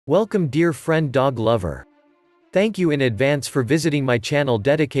Welcome dear friend dog lover. Thank you in advance for visiting my channel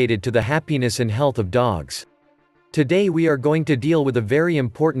dedicated to the happiness and health of dogs. Today we are going to deal with a very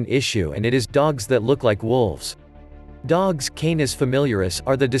important issue, and it is dogs that look like wolves. Dogs, Canis familiaris,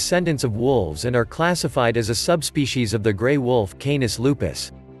 are the descendants of wolves and are classified as a subspecies of the gray wolf, Canis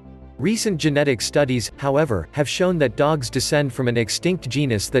lupus. Recent genetic studies, however, have shown that dogs descend from an extinct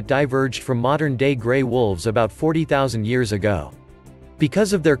genus that diverged from modern-day gray wolves about 40,000 years ago.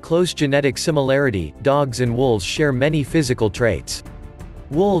 Because of their close genetic similarity, dogs and wolves share many physical traits.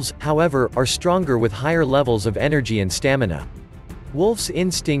 Wolves, however, are stronger with higher levels of energy and stamina. Wolves'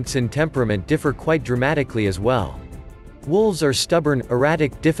 instincts and temperament differ quite dramatically as well. Wolves are stubborn,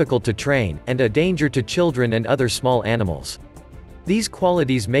 erratic, difficult to train, and a danger to children and other small animals. These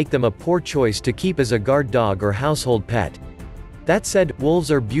qualities make them a poor choice to keep as a guard dog or household pet. That said, wolves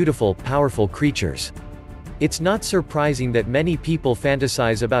are beautiful, powerful creatures. It's not surprising that many people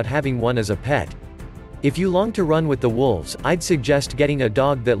fantasize about having one as a pet. If you long to run with the wolves, I'd suggest getting a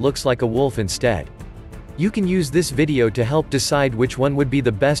dog that looks like a wolf instead. You can use this video to help decide which one would be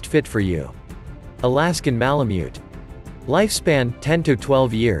the best fit for you. Alaskan Malamute. Lifespan, 10 to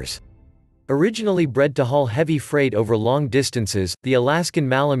 12 years. Originally bred to haul heavy freight over long distances, the Alaskan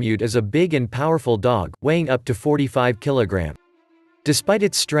Malamute is a big and powerful dog, weighing up to 45 kilograms. Despite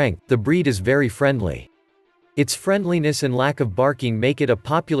its strength, the breed is very friendly. Its friendliness and lack of barking make it a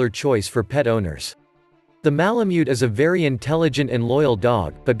popular choice for pet owners. The Malamute is a very intelligent and loyal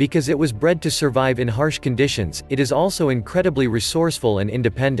dog, but because it was bred to survive in harsh conditions, it is also incredibly resourceful and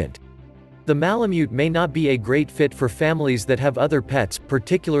independent. The Malamute may not be a great fit for families that have other pets,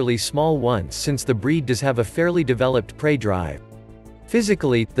 particularly small ones, since the breed does have a fairly developed prey drive.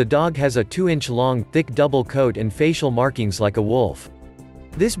 Physically, the dog has a 2-inch long, thick double coat and facial markings like a wolf.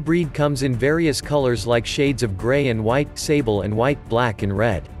 This breed comes in various colors like shades of gray and white, sable and white, black and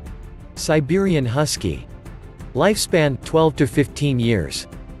red. Siberian Husky. Lifespan, 12 to 15 years.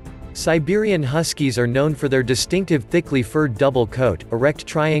 Siberian Huskies are known for their distinctive thickly furred double coat, erect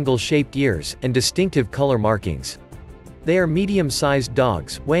triangle-shaped ears, and distinctive color markings. They are medium-sized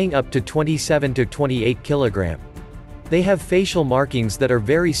dogs, weighing up to 27 to 28 kilograms. They have facial markings that are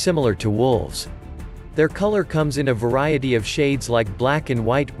very similar to wolves. Their color comes in a variety of shades like black and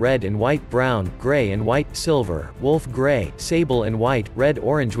white, red and white, brown, gray and white, silver, wolf gray, sable and white,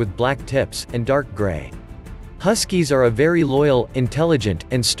 red-orange with black tips, and dark gray. Huskies are a very loyal, intelligent,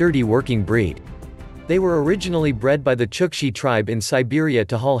 and sturdy working breed. They were originally bred by the Chukchi tribe in Siberia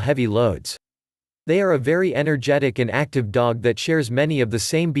to haul heavy loads. They are a very energetic and active dog that shares many of the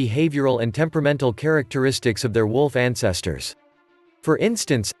same behavioral and temperamental characteristics of their wolf ancestors. For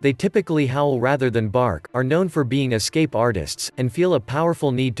instance, they typically howl rather than bark, are known for being escape artists, and feel a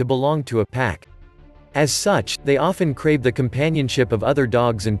powerful need to belong to a pack. As such, they often crave the companionship of other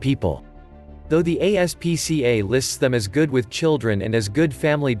dogs and people. Though the ASPCA lists them as good with children and as good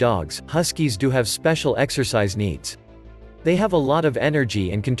family dogs, Huskies do have special exercise needs. They have a lot of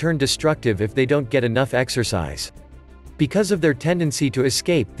energy and can turn destructive if they don't get enough exercise. Because of their tendency to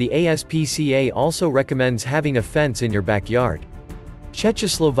escape, the ASPCA also recommends having a fence in your backyard.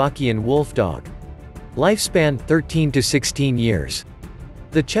 Czechoslovakian Wolfdog. Lifespan, 13 to 16 years.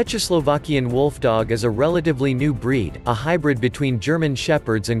 The Czechoslovakian Wolfdog is a relatively new breed, a hybrid between German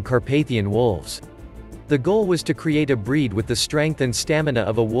Shepherds and Carpathian Wolves. The goal was to create a breed with the strength and stamina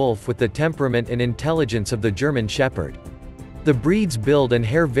of a wolf with the temperament and intelligence of the German Shepherd. The breed's build and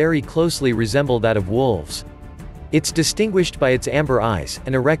hair very closely resemble that of wolves. It's distinguished by its amber eyes,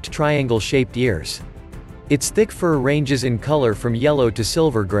 and erect triangle-shaped ears. Its thick fur ranges in color from yellow to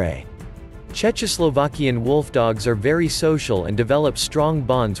silver gray. Czechoslovakian wolfdogs are very social and develop strong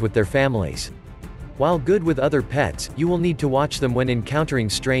bonds with their families. While good with other pets, you will need to watch them when encountering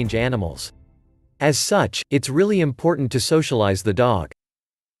strange animals. As such, it's really important to socialize the dog.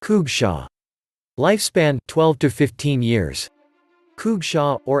 Kugshaw. Lifespan, 12 to 15 years.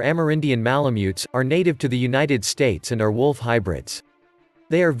 Kugshaw, or Amerindian Malamutes, are native to the United States and are wolf hybrids.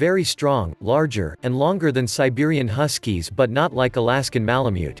 They are very strong, larger, and longer than Siberian Huskies but not like Alaskan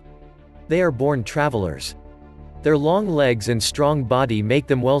Malamute. They are born travelers. Their long legs and strong body make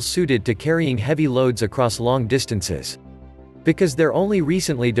them well suited to carrying heavy loads across long distances. Because they're only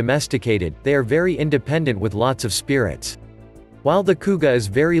recently domesticated, they are very independent with lots of spirits. While the Kuga is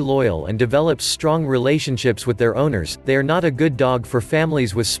very loyal and develops strong relationships with their owners, they are not a good dog for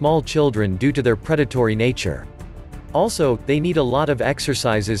families with small children due to their predatory nature. Also, they need a lot of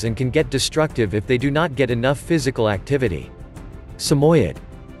exercises and can get destructive if they do not get enough physical activity. Samoyed.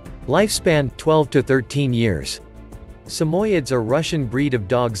 Lifespan, 12 to 13 years. Samoyeds are Russian breed of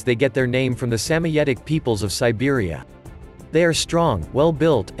dogs. They get their name from the Samoyedic peoples of Siberia. They are strong,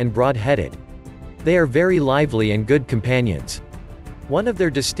 well-built, and broad-headed. They are very lively and good companions. One of their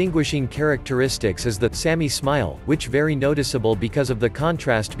distinguishing characteristics is the Sammy smile, which very noticeable because of the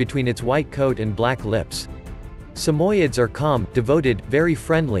contrast between its white coat and black lips. Samoyeds are calm, devoted, very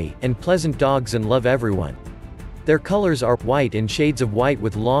friendly, and pleasant dogs and love everyone. Their colors are white and shades of white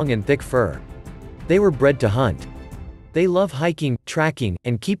with long and thick fur. They were bred to hunt. They love hiking, tracking,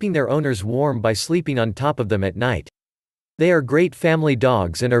 and keeping their owners warm by sleeping on top of them at night. They are great family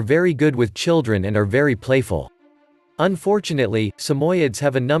dogs and are very good with children and are very playful. Unfortunately, Samoyeds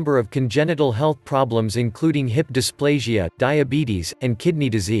have a number of congenital health problems including hip dysplasia, diabetes, and kidney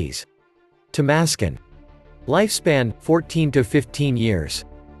disease. Tamascan. Lifespan, 14 to 15 years.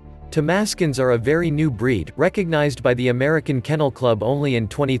 Tamascans are a very new breed, recognized by the American Kennel Club only in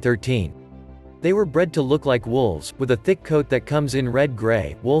 2013. They were bred to look like wolves, with a thick coat that comes in red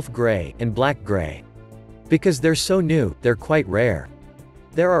gray, wolf gray, and black gray. Because they're so new, they're quite rare.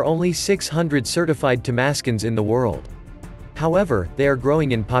 There are only 600 certified Tamascans in the world. However, they are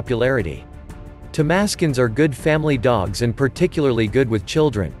growing in popularity. Tamascans are good family dogs and particularly good with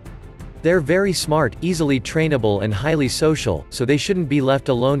children. They're very smart, easily trainable and highly social, so they shouldn't be left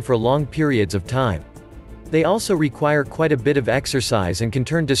alone for long periods of time. They also require quite a bit of exercise and can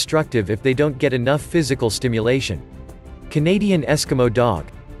turn destructive if they don't get enough physical stimulation. Canadian Eskimo Dog.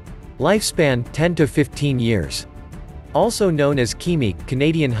 Lifespan, 10 to 15 years. Also known as Kimi,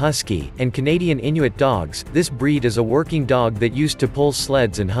 Canadian Husky, and Canadian Inuit dogs, this breed is a working dog that used to pull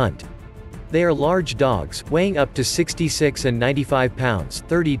sleds and hunt. They are large dogs, weighing up to 66 and 95 pounds,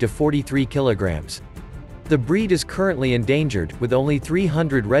 30 to 43 kilograms. The breed is currently endangered, with only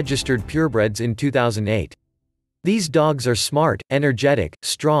 300 registered purebreds in 2008. These dogs are smart, energetic,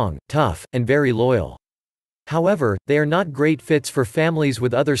 strong, tough, and very loyal. However, they are not great fits for families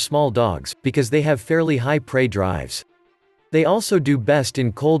with other small dogs, because they have fairly high prey drives. They also do best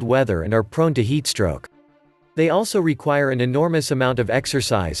in cold weather and are prone to heatstroke. They also require an enormous amount of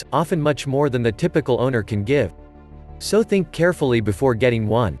exercise, often much more than the typical owner can give. So think carefully before getting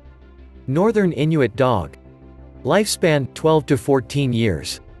one. Northern Inuit Dog. Lifespan, 12 to 14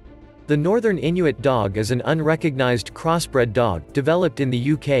 years. The Northern Inuit Dog is an unrecognized crossbred dog, developed in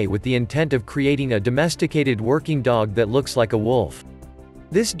the UK with the intent of creating a domesticated working dog that looks like a wolf.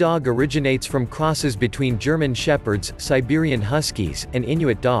 This dog originates from crosses between German Shepherds, Siberian Huskies, and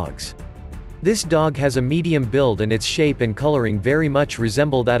Inuit dogs. This dog has a medium build and its shape and coloring very much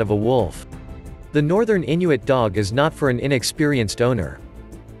resemble that of a wolf. The Northern Inuit Dog is not for an inexperienced owner.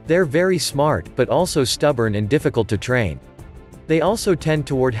 They're very smart, but also stubborn and difficult to train. They also tend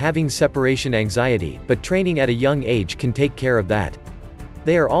toward having separation anxiety, but training at a young age can take care of that.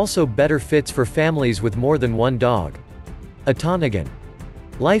 They are also better fits for families with more than one dog. Autonogan.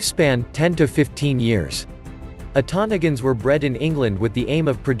 Lifespan, 10 to 15 years. Autonogans were bred in England with the aim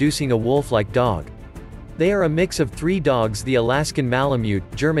of producing a wolf-like dog. They are a mix of three dogs: the Alaskan Malamute,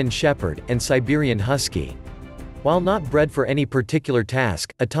 German Shepherd, and Siberian Husky. While not bred for any particular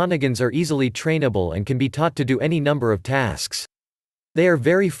task, Autonogans are easily trainable and can be taught to do any number of tasks. They are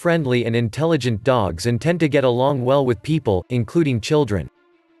very friendly and intelligent dogs and tend to get along well with people, including children.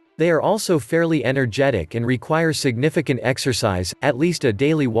 They are also fairly energetic and require significant exercise, at least a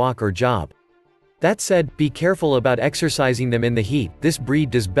daily walk or job. That said, be careful about exercising them in the heat. This breed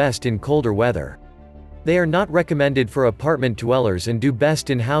does best in colder weather. They are not recommended for apartment dwellers and do best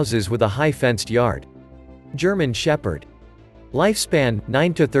in houses with a high fenced yard. German Shepherd. Lifespan,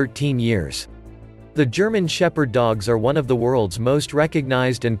 9 to 13 years. The German Shepherd dogs are one of the world's most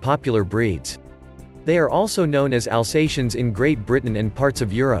recognized and popular breeds. They are also known as Alsatians in Great Britain and parts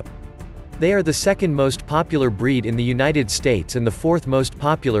of Europe. They are the second most popular breed in the United States and the fourth most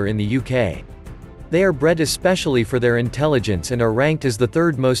popular in the UK. They are bred especially for their intelligence and are ranked as the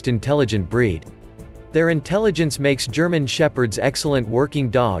third most intelligent breed. Their intelligence makes German Shepherds excellent working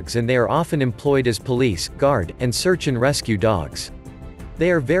dogs, and they are often employed as police, guard, and search and rescue dogs.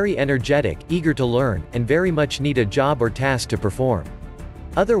 They are very energetic, eager to learn, and very much need a job or task to perform.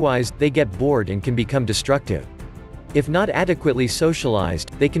 Otherwise, they get bored and can become destructive. If not adequately socialized,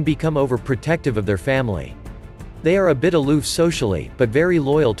 they can become overprotective of their family. They are a bit aloof socially, but very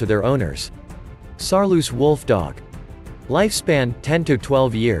loyal to their owners. Saarloos Wolf Dog. Lifespan, 10 to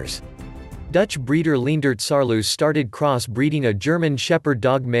 12 years. Dutch breeder Leendert Saarloos started cross-breeding a German Shepherd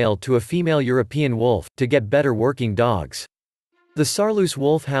dog male to a female European wolf, to get better working dogs. The Saarloos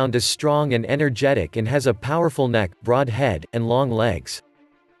Wolfhound is strong and energetic and has a powerful neck, broad head, and long legs.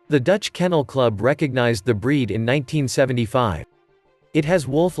 The Dutch Kennel Club recognized the breed in 1975. It has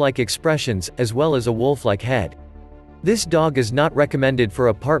wolf-like expressions, as well as a wolf-like head. This dog is not recommended for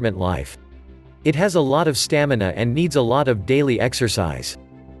apartment life. It has a lot of stamina and needs a lot of daily exercise.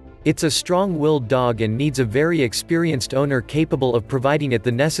 It's a strong-willed dog and needs a very experienced owner capable of providing it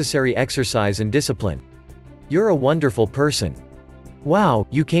the necessary exercise and discipline. You're a wonderful person. Wow,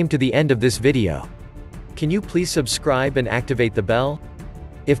 you came to the end of this video. Can you please subscribe and activate the bell?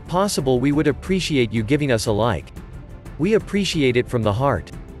 If possible, we would appreciate you giving us a like. We appreciate it from the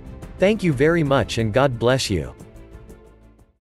heart. Thank you very much and God bless you.